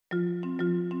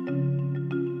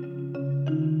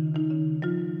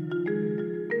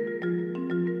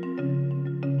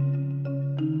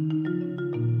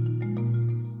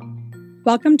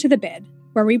Welcome to The Bid,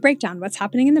 where we break down what's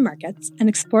happening in the markets and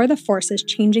explore the forces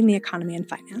changing the economy and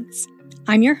finance.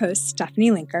 I'm your host,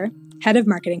 Stephanie Linker, Head of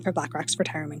Marketing for BlackRock's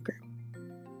Retirement Group.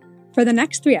 For the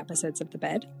next 3 episodes of The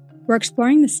Bid, we're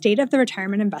exploring the state of the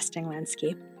retirement investing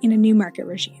landscape in a new market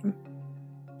regime.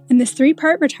 In this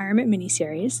 3-part retirement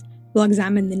miniseries, we'll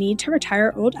examine the need to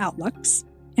retire old outlooks,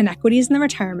 inequities in the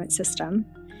retirement system,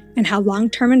 and how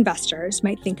long-term investors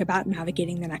might think about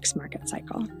navigating the next market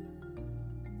cycle.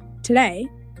 Today,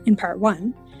 in Part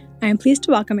 1, I am pleased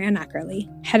to welcome Ann Ackerley,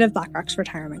 Head of BlackRock's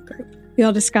Retirement Group. We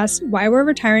will discuss why we're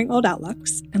retiring old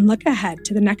outlooks and look ahead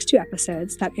to the next 2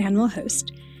 episodes that Ann will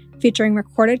host, featuring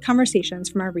recorded conversations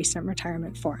from our recent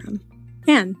retirement forum.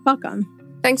 Ann,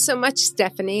 welcome. Thanks so much,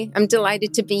 Stephanie. I'm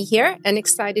delighted to be here and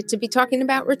excited to be talking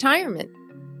about retirement.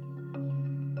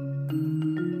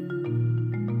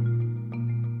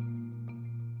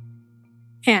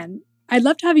 Ann, I'd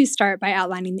love to have you start by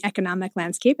outlining the economic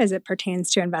landscape as it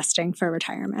pertains to investing for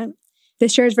retirement.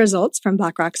 This year's results from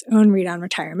BlackRock's own read on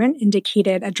retirement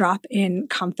indicated a drop in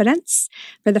confidence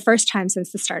for the first time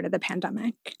since the start of the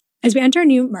pandemic. As we enter a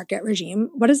new market regime,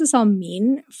 what does this all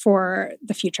mean for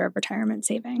the future of retirement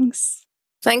savings?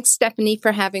 Thanks, Stephanie,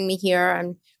 for having me here.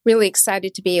 I'm really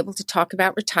excited to be able to talk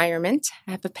about retirement.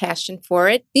 I have a passion for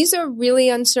it. These are really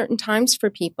uncertain times for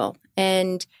people,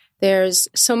 and there's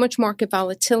so much market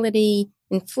volatility,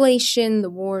 inflation,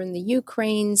 the war in the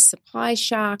Ukraine, supply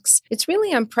shocks. It's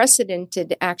really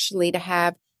unprecedented, actually, to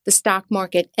have the stock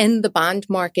market and the bond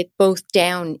market both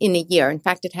down in a year. In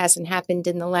fact, it hasn't happened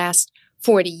in the last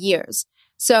 40 years.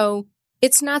 So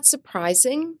it's not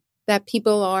surprising that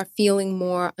people are feeling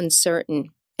more uncertain.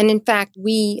 And in fact,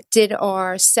 we did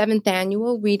our 7th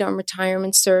annual Read on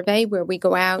Retirement survey where we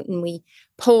go out and we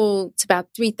poll about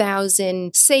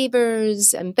 3,000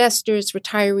 savers, investors,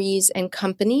 retirees, and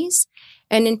companies.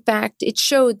 And in fact, it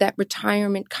showed that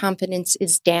retirement confidence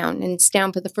is down, and it's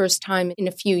down for the first time in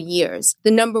a few years.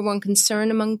 The number one concern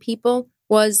among people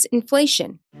was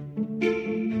inflation.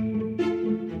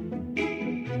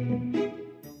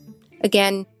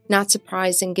 Again, not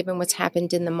surprising given what's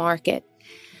happened in the market.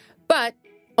 But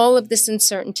all of this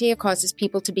uncertainty causes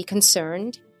people to be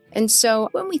concerned. And so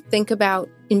when we think about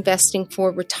investing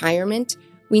for retirement,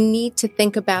 we need to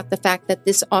think about the fact that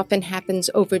this often happens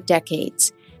over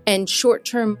decades. And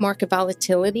short-term market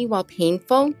volatility, while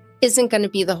painful, isn't going to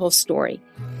be the whole story.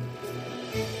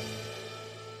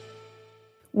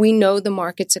 We know the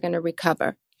markets are going to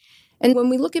recover. And when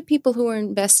we look at people who are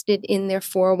invested in their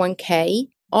 401k,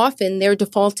 often they're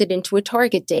defaulted into a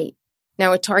target date.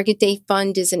 Now, a target date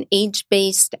fund is an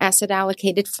age-based asset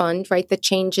allocated fund, right, that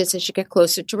changes as you get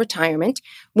closer to retirement.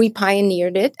 We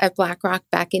pioneered it at BlackRock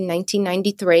back in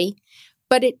 1993,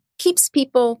 but it keeps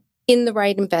people in the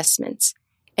right investments.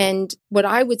 And what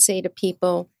I would say to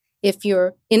people, if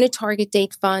you're in a target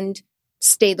date fund,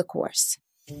 stay the course.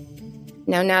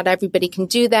 Now, not everybody can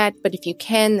do that, but if you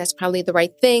can, that's probably the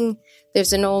right thing.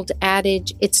 There's an old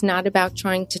adage, it's not about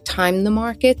trying to time the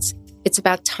markets, it's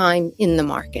about time in the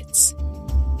markets.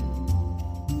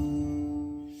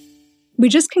 We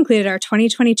just concluded our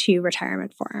 2022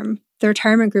 Retirement Forum, the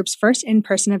Retirement Group's first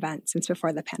in-person event since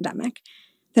before the pandemic.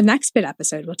 The next Bid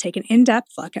episode will take an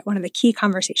in-depth look at one of the key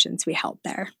conversations we held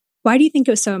there. Why do you think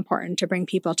it was so important to bring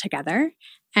people together?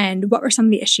 And what were some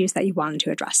of the issues that you wanted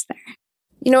to address there?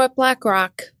 You know, at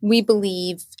BlackRock, we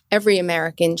believe every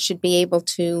American should be able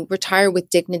to retire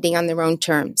with dignity on their own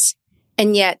terms.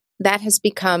 And yet, that has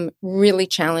become really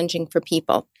challenging for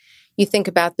people. You think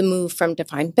about the move from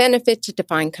defined benefit to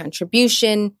defined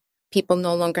contribution. People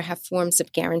no longer have forms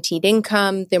of guaranteed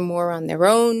income. They're more on their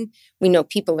own. We know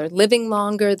people are living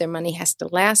longer. Their money has to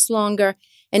last longer.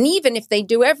 And even if they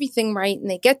do everything right and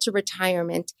they get to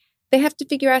retirement, they have to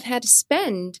figure out how to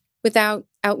spend without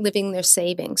outliving their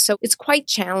savings. So it's quite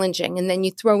challenging. And then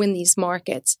you throw in these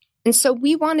markets. And so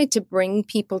we wanted to bring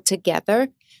people together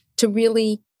to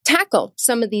really tackle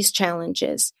some of these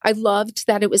challenges. I loved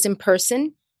that it was in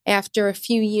person after a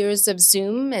few years of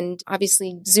Zoom. And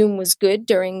obviously Zoom was good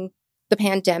during the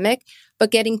pandemic, but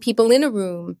getting people in a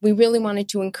room, we really wanted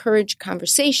to encourage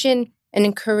conversation and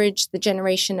encourage the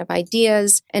generation of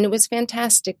ideas. And it was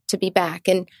fantastic to be back.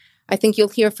 And I think you'll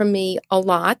hear from me a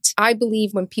lot. I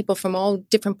believe when people from all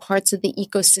different parts of the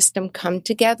ecosystem come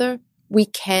together, we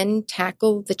can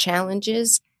tackle the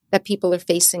challenges that people are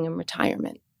facing in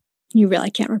retirement. You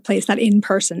really can't replace that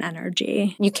in-person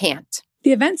energy. You can't.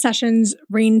 The event sessions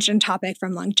ranged in topic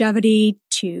from longevity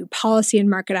to policy and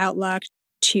market outlook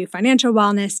to financial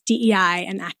wellness, DEI,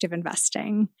 and active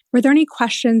investing. Were there any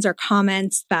questions or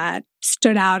comments that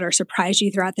stood out or surprised you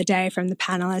throughout the day from the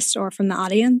panelists or from the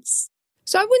audience?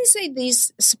 So I wouldn't say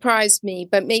these surprised me,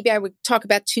 but maybe I would talk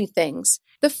about two things.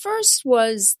 The first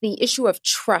was the issue of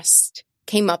trust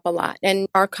came up a lot. And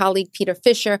our colleague Peter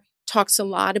Fisher talks a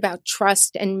lot about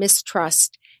trust and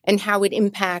mistrust and how it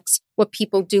impacts what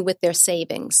people do with their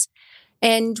savings.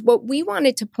 And what we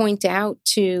wanted to point out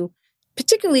to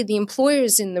particularly the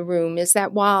employers in the room is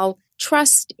that while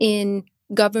trust in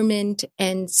government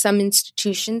and some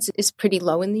institutions is pretty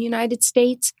low in the United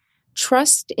States,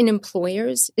 trust in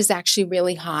employers is actually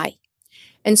really high.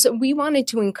 And so we wanted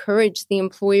to encourage the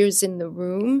employers in the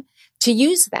room to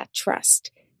use that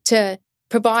trust, to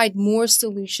provide more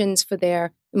solutions for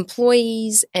their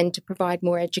employees and to provide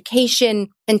more education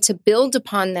and to build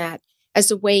upon that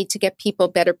as a way to get people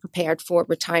better prepared for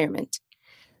retirement.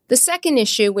 The second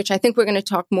issue, which I think we're going to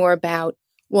talk more about,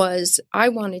 was I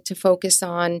wanted to focus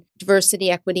on diversity,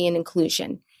 equity, and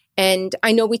inclusion. And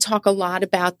I know we talk a lot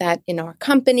about that in our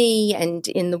company and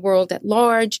in the world at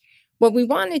large. What we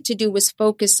wanted to do was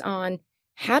focus on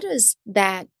how does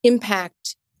that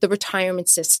impact the retirement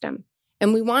system?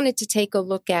 And we wanted to take a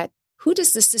look at who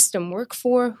does the system work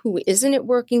for, who isn't it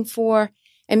working for,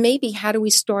 and maybe how do we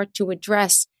start to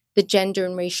address the gender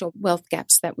and racial wealth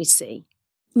gaps that we see.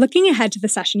 Looking ahead to the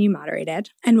session you moderated,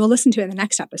 and we'll listen to in the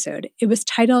next episode, it was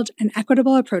titled An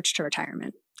Equitable Approach to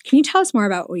Retirement. Can you tell us more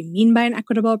about what we mean by an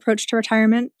equitable approach to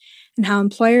retirement and how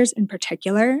employers in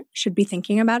particular should be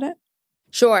thinking about it?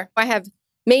 Sure. I have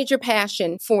major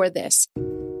passion for this.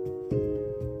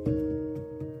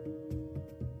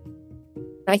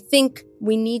 I think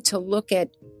we need to look at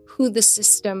who the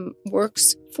system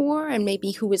works for and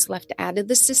maybe who is left out of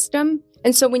the system.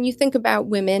 And so when you think about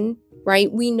women,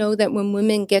 right, we know that when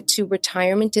women get to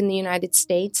retirement in the United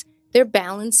States, their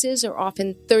balances are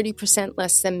often 30%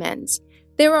 less than men's.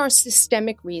 There are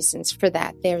systemic reasons for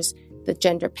that. There's the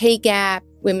gender pay gap.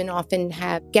 Women often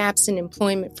have gaps in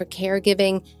employment for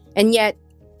caregiving, and yet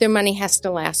their money has to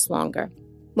last longer.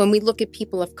 When we look at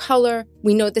people of color,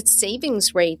 we know that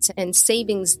savings rates and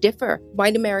savings differ.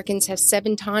 White Americans have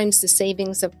 7 times the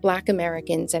savings of Black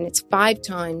Americans, and it's 5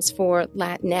 times for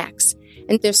Latinx.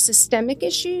 And there's systemic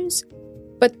issues.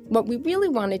 But what we really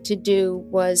wanted to do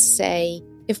was say,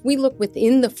 if we look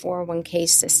within the 401k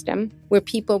system, where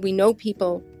we know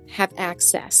people have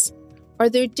access, are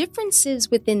there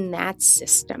differences within that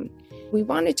system? We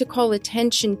wanted to call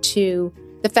attention to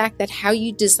the fact that how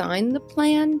you design the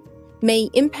plan may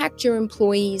impact your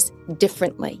employees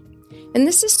differently. And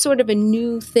this is sort of a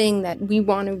new thing that we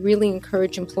want to really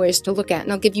encourage employers to look at.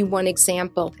 And I'll give you one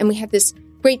example. And we had this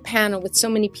great panel with so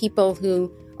many people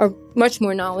who are much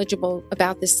more knowledgeable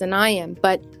about this than I am.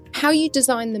 But how you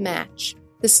design the match.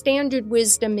 The standard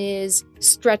wisdom is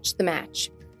stretch the match.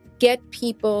 Get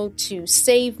people to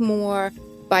save more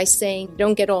by saying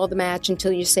don't get all the match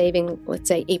until you're saving, let's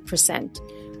say,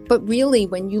 8%. But really,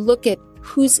 when you look at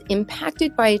who's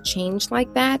impacted by a change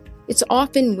like that, it's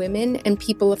often women and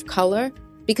people of color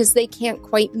because they can't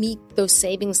quite meet those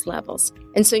savings levels.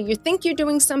 And so you think you're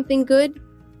doing something good,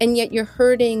 and yet you're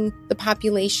hurting the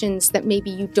populations that maybe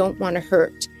you don't want to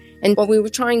hurt. And what we were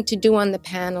trying to do on the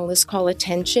panel is call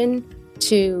attention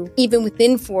to, even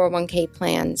within 401k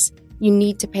plans, you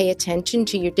need to pay attention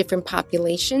to your different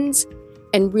populations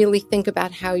and really think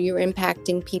about how you're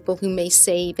impacting people who may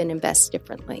save and invest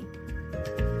differently.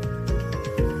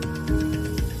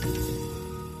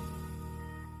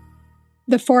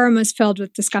 The forum was filled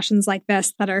with discussions like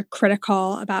this that are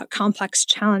critical about complex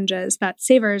challenges that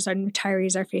savers and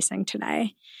retirees are facing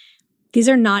today. These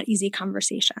are not easy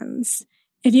conversations.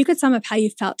 If you could sum up how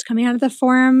you felt coming out of the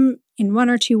forum in 1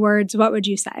 or 2 words, what would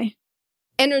you say?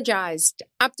 Energized,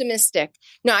 optimistic.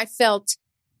 No, I felt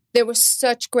there was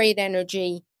such great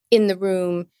energy in the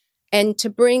room, and to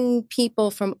bring people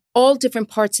from all different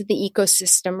parts of the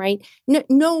ecosystem, right?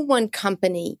 No one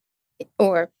company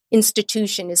or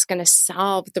institution is going to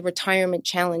solve the retirement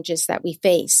challenges that we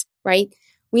face, right?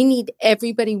 We need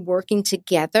everybody working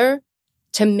together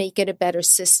to make it a better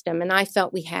system. And I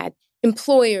felt we had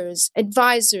employers,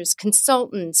 advisors,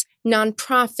 consultants,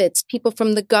 nonprofits, people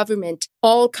from the government,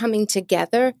 all coming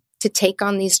together to take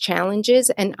on these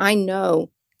challenges. And I know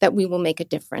that we will make a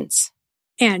difference.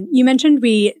 And you mentioned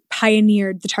we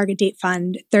pioneered the Target Date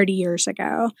Fund 30 years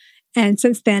ago. And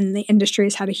since then, the industry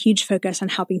has had a huge focus on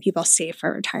helping people save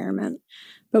for retirement.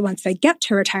 But once they get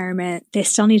to retirement, they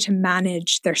still need to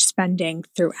manage their spending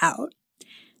throughout.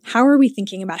 How are we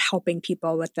thinking about helping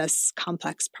people with this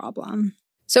complex problem?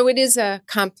 So it is a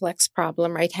complex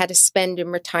problem, right? How to spend in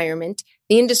retirement.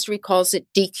 The industry calls it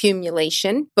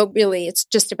decumulation, but really it's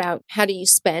just about how do you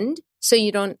spend so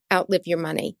you don't outlive your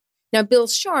money. Now, Bill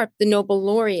Sharpe, the Nobel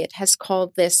laureate, has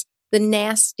called this the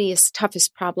nastiest,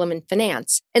 toughest problem in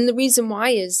finance. And the reason why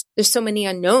is there's so many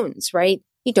unknowns, right?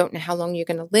 You don't know how long you're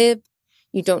going to live.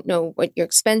 You don't know what your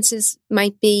expenses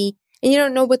might be, and you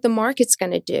don't know what the market's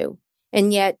going to do.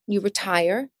 And yet you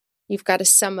retire, you've got a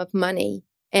sum of money,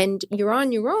 and you're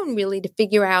on your own really to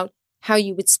figure out how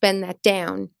you would spend that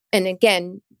down. And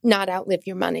again, not outlive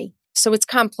your money. So it's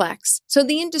complex. So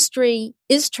the industry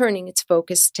is turning its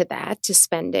focus to that, to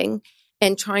spending,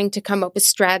 and trying to come up with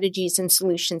strategies and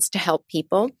solutions to help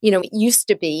people. It used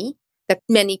to be that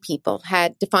many people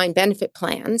had defined benefit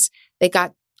plans. They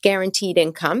got guaranteed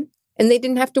income and they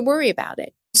didn't have to worry about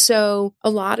it. So a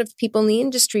lot of people in the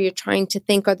industry are trying to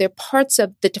think, are there parts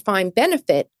of the defined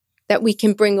benefit that we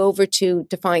can bring over to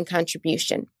defined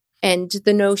contribution? And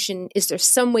the notion, is there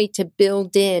some way to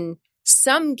build in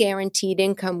some guaranteed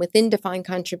income within defined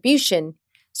contribution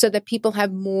so that people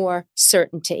have more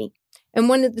certainty? And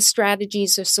one of the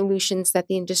strategies or solutions that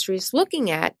the industry is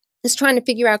looking at is trying to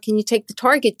figure out, can you take the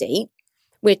target date,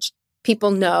 which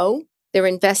people know they're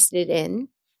invested in,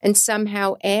 and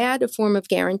somehow add a form of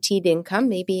guaranteed income,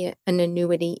 maybe an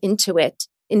annuity, into it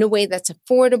in a way that's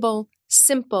affordable,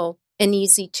 simple, and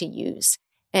easy to use.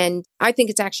 And I think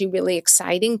it's actually really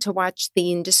exciting to watch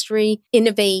the industry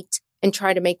innovate and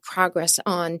try to make progress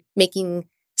on making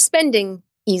spending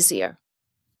easier.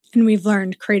 And we've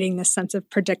learned creating this sense of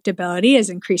predictability is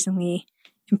increasingly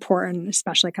important,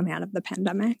 especially coming out of the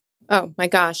pandemic. Oh my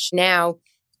gosh, now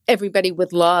everybody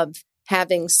would love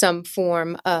having some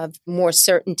form of more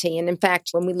certainty. And in fact,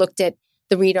 when we looked at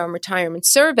the Read on Retirement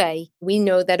survey, we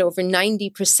know that over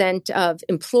 90% of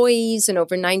employees and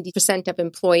over 90% of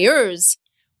employers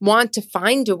want to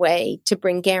find a way to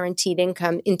bring guaranteed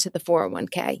income into the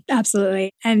 401k.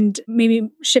 Absolutely. And maybe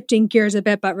shifting gears a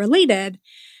bit, but related,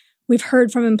 we've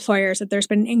heard from employers that there's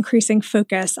been an increasing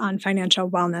focus on financial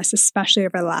wellness, especially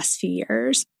over the last few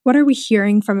years. What are we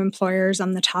hearing from employers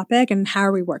on the topic, and how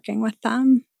are we working with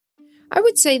them? I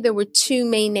would say there were two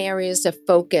main areas of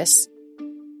focus.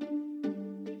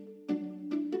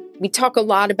 We talk a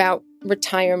lot about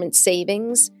retirement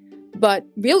savings, but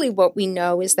really what we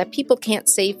know is that people can't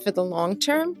save for the long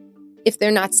term if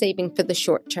they're not saving for the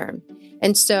short term.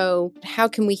 And so how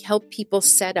can we help people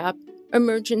set up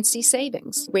emergency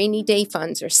savings, rainy day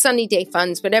funds or sunny day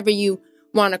funds, whatever you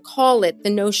want to call it, the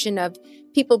notion of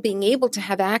people being able to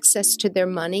have access to their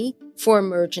money for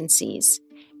emergencies.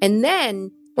 And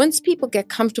then once people get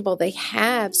comfortable, they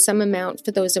have some amount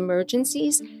for those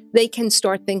emergencies, they can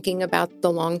start thinking about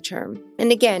the long term.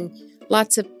 And again,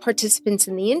 lots of participants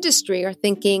in the industry are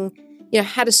thinking,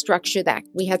 how to structure that.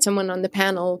 We had someone on the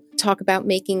panel talk about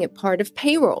making it part of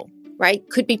payroll, right?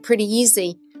 Could be pretty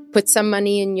easy. Put some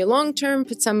money in your long term,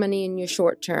 put some money in your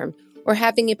short term, or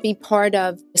having it be part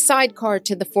of a sidecar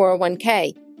to the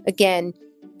 401k. Again,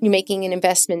 you're making an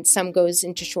investment, some goes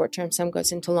into short term, some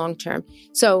goes into long term.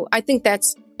 So I think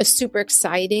that's a super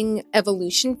exciting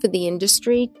evolution for the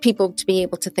industry, people to be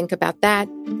able to think about that.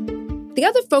 The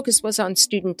other focus was on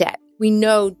student debt. We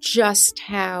know just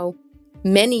how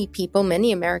many people,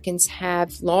 many Americans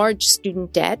have large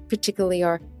student debt, particularly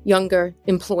our younger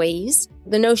employees.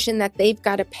 The notion that they've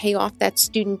got to pay off that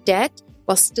student debt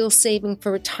while still saving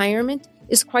for retirement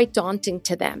is quite daunting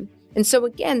to them. And so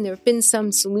again, there have been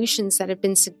some solutions that have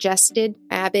been suggested.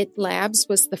 Abbott Labs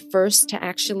was the first to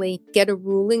actually get a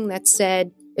ruling that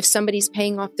said if somebody's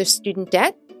paying off their student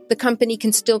debt, the company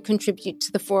can still contribute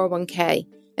to the 401k.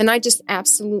 And I just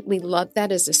absolutely love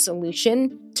that as a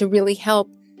solution to really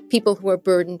help people who are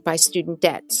burdened by student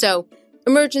debt. So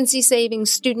emergency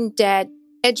savings, student debt,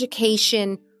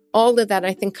 education, all of that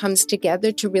I think comes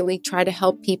together to really try to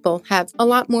help people have a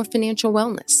lot more financial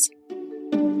wellness.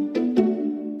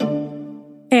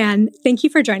 And thank you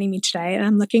for joining me today. And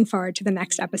I'm looking forward to the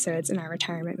next episodes in our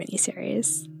retirement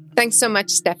miniseries. Thanks so much,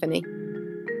 Stephanie.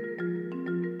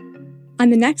 On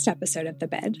the next episode of The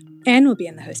Bid, Anne will be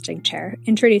in the hosting chair,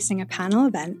 introducing a panel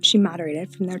event she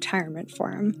moderated from the Retirement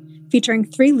Forum, featuring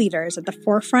 3 leaders at the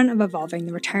forefront of evolving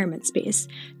the retirement space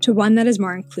to one that is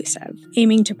more inclusive,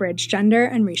 aiming to bridge gender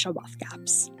and racial wealth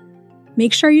gaps.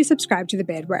 Make sure you subscribe to The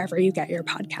Bid wherever you get your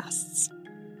podcasts.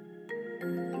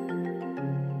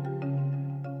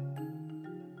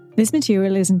 This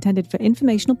material is intended for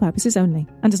informational purposes only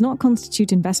and does not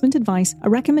constitute investment advice, a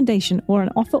recommendation, or an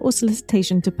offer or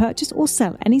solicitation to purchase or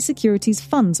sell any securities,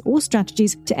 funds, or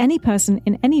strategies to any person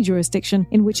in any jurisdiction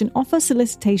in which an offer,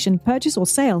 solicitation, purchase, or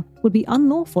sale would be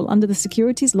unlawful under the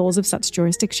securities laws of such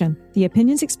jurisdiction. The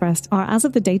opinions expressed are as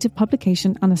of the date of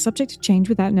publication and are subject to change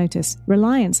without notice.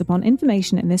 Reliance upon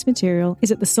information in this material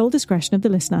is at the sole discretion of the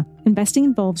listener. Investing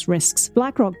involves risks.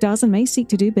 BlackRock does and may seek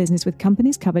to do business with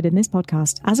companies covered in this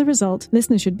podcast. As a result,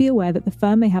 listeners should be aware that the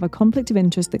firm may have a conflict of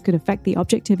interest that could affect the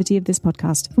objectivity of this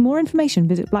podcast. For more information,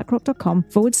 visit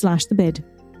blackrock.com/thebid.